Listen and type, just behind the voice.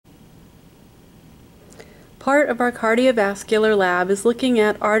Part of our cardiovascular lab is looking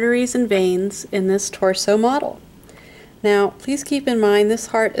at arteries and veins in this torso model. Now, please keep in mind this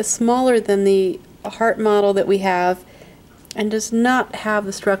heart is smaller than the heart model that we have and does not have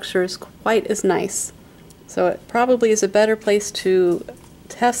the structures quite as nice. So it probably is a better place to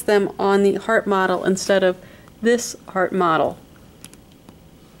test them on the heart model instead of this heart model.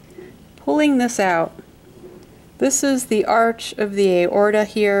 Pulling this out, this is the arch of the aorta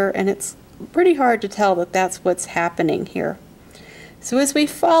here, and it's pretty hard to tell that that's what's happening here. So as we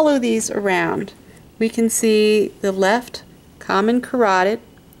follow these around, we can see the left common carotid,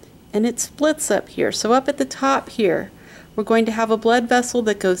 and it splits up here. So up at the top here, we're going to have a blood vessel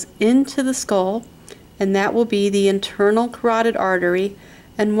that goes into the skull, and that will be the internal carotid artery,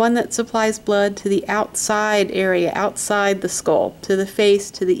 and one that supplies blood to the outside area, outside the skull, to the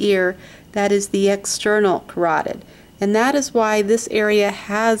face, to the ear. That is the external carotid. And that is why this area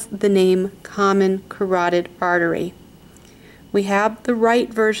has the name common carotid artery. We have the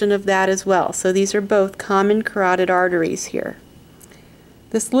right version of that as well. So these are both common carotid arteries here.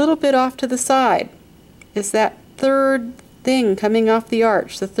 This little bit off to the side is that third thing coming off the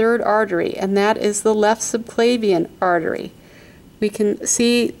arch, the third artery, and that is the left subclavian artery. We can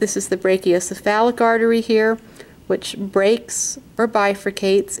see this is the brachiocephalic artery here, which breaks or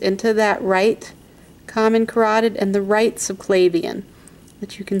bifurcates into that right common carotid and the right subclavian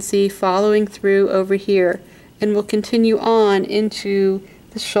that you can see following through over here, and will continue on into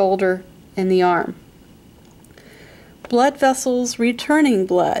the shoulder and the arm. Blood vessels returning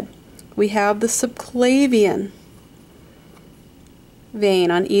blood. We have the subclavian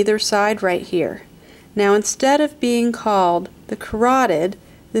vein on either side right here. Now instead of being called the carotid,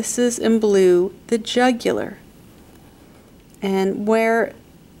 this is in blue the jugular. And where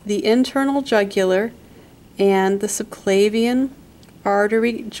the internal jugular and the subclavian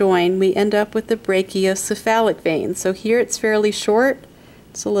artery join, we end up with the brachiocephalic vein. So here it's fairly short,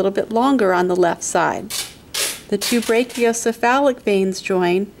 it's a little bit longer on the left side. The two brachiocephalic veins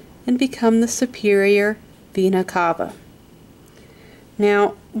join and become the superior vena cava.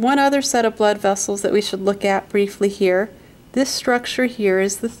 Now, one other set of blood vessels that we should look at briefly here, this structure here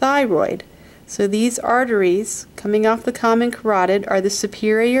is the thyroid. So these arteries coming off the common carotid are the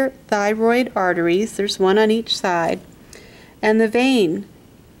superior thyroid arteries. There's one on each side. And the vein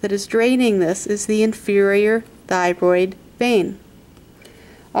that is draining this is the inferior thyroid vein.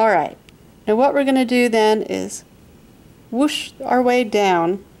 All right. Now what we're going to do then is whoosh our way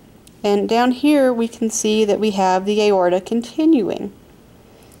down. And down here we can see that we have the aorta continuing.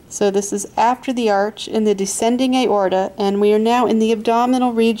 So this is after the arch in the descending aorta, and we are now in the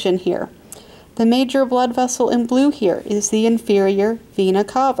abdominal region here. The major blood vessel in blue here is the inferior vena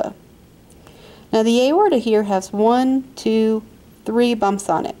cava. Now the aorta here has 1, 2, 3 bumps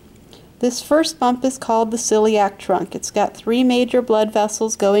on it. This first bump is called the celiac trunk. It's got 3 major blood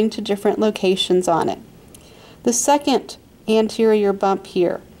vessels going to different locations on it. The second anterior bump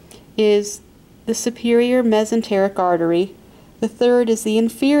here is the superior mesenteric artery. The third is the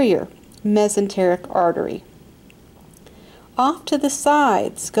inferior mesenteric artery. Off to the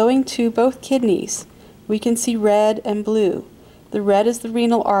sides, going to both kidneys, we can see red and blue. The red is the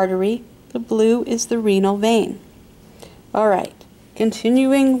renal artery, the blue is the renal vein. All right,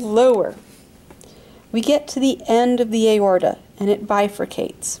 continuing lower, we get to the end of the aorta and it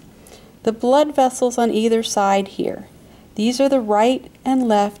bifurcates. The blood vessels on either side here, these are the right and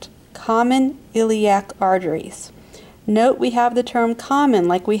left common iliac arteries. Note we have the term common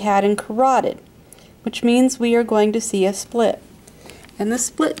like we had in carotid, which means we are going to see a split. And the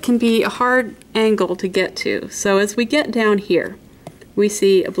split can be a hard angle to get to. So as we get down here, we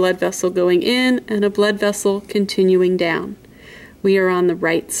see a blood vessel going in and a blood vessel continuing down. We are on the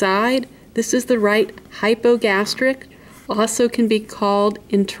right side. This is the right hypogastric, also can be called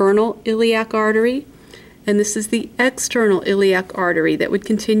internal iliac artery. And this is the external iliac artery that would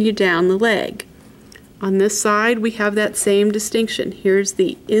continue down the leg. On this side, we have that same distinction. Here's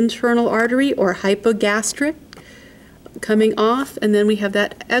the internal artery or hypogastric coming off, and then we have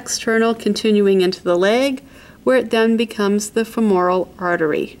that external continuing into the leg, where it then becomes the femoral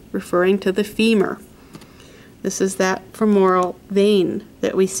artery, referring to the femur. This is that femoral vein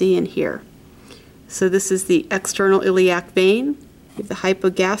that we see in here. So this is the external iliac vein, we have the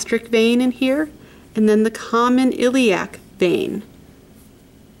hypogastric vein in here, and then the common iliac vein.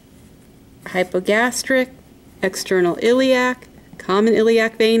 Hypogastric, external iliac, common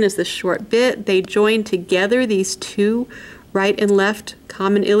iliac vein is the short bit. They join together, these two right and left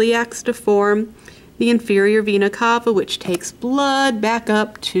common iliacs, to form the inferior vena cava, which takes blood back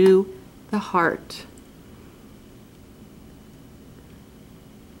up to the heart.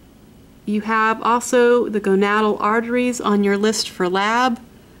 You have also the gonadal arteries on your list for lab,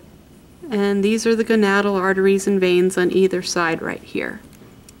 and these are the gonadal arteries and veins on either side right here.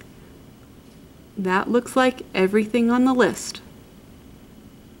 That looks like everything on the list.